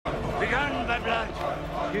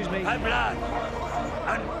Excuse me. And blood.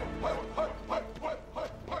 And...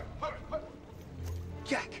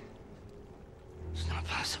 Jack! It's not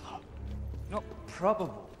possible. Not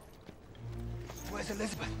probable. Where's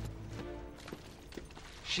Elizabeth?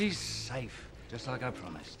 She's safe, just like I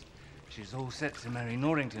promised. She's all set to marry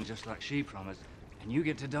Norrington, just like she promised. And you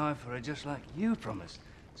get to die for her, just like you promised.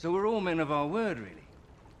 So we're all men of our word, really.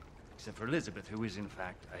 Except for Elizabeth, who is, in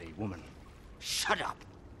fact, a woman. Shut up.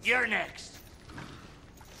 You're next.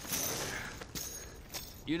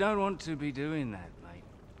 You don't want to be doing that, mate.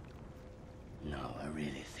 No, I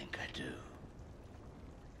really think I do.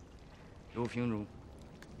 Your funeral.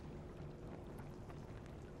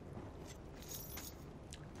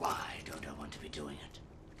 Why don't I want to be doing it?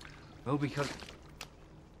 Well, because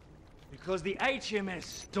the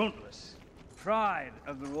HMS Dauntless, pride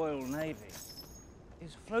of the Royal Navy,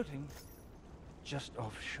 is floating just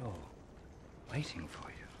offshore, waiting for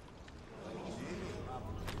you.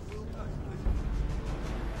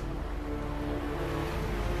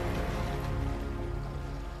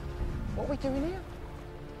 What are we doing here?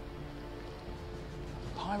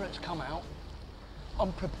 Pirates come out,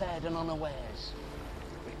 unprepared and unawares.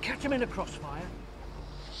 We catch them in a crossfire.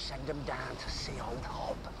 Send them down to see old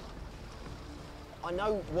Hob. I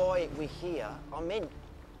know why we're here. I meant,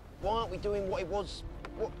 why aren't we doing what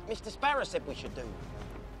Mr. Sparrow said we should do?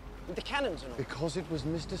 With the cannons and all. Because it was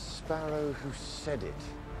Mr. Sparrow who said it.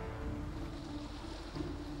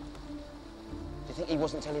 Do you think he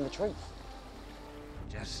wasn't telling the truth?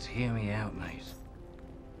 Just hear me out, mate.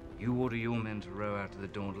 You order your men to row out to the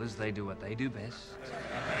Dauntless. They do what they do best.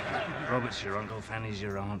 Robert's your uncle, Fanny's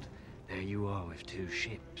your aunt. There you are with 2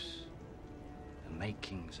 ships. The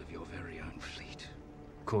makings of your very own fleet.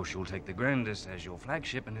 Of course, you'll take the grandest as your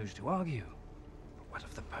flagship, and who's to argue? But what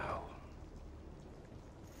of the Pearl?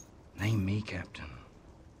 Name me captain.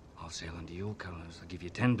 I'll sail under your colors. I'll give you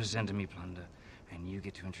 10% of me plunder, and you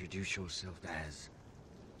get to introduce yourself as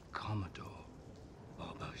Commodore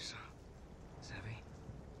Barbossa. Savvy?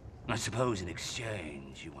 I suppose in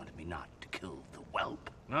exchange you wanted me not to kill the whelp.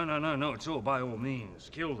 No, it's all by all means.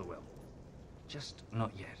 Kill the whelp. Just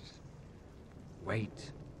not yet.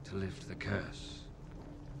 Wait to lift the curse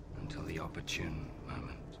until the opportune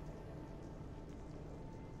moment.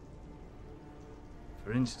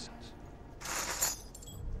 For instance,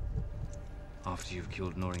 after you've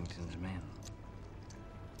killed Norrington's men.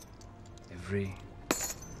 Every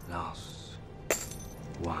last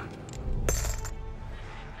one.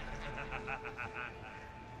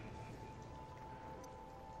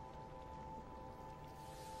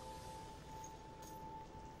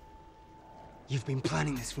 You've been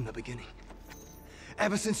planning this from the beginning.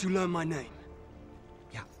 Ever since you learned my name.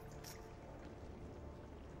 Yeah.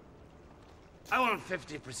 I want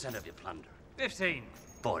 50% of your plunder. 15.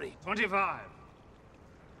 40. 25.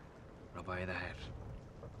 Rob by the head.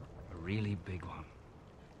 A really big one.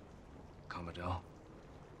 Commodore.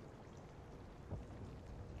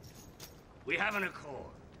 We have an accord.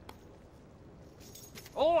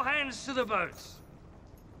 All hands to the boats.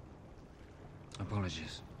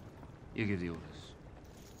 Apologies. You give the orders.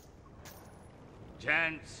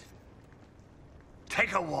 Gents,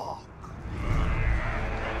 take a walk.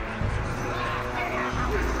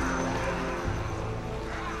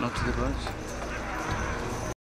 Not to the boats?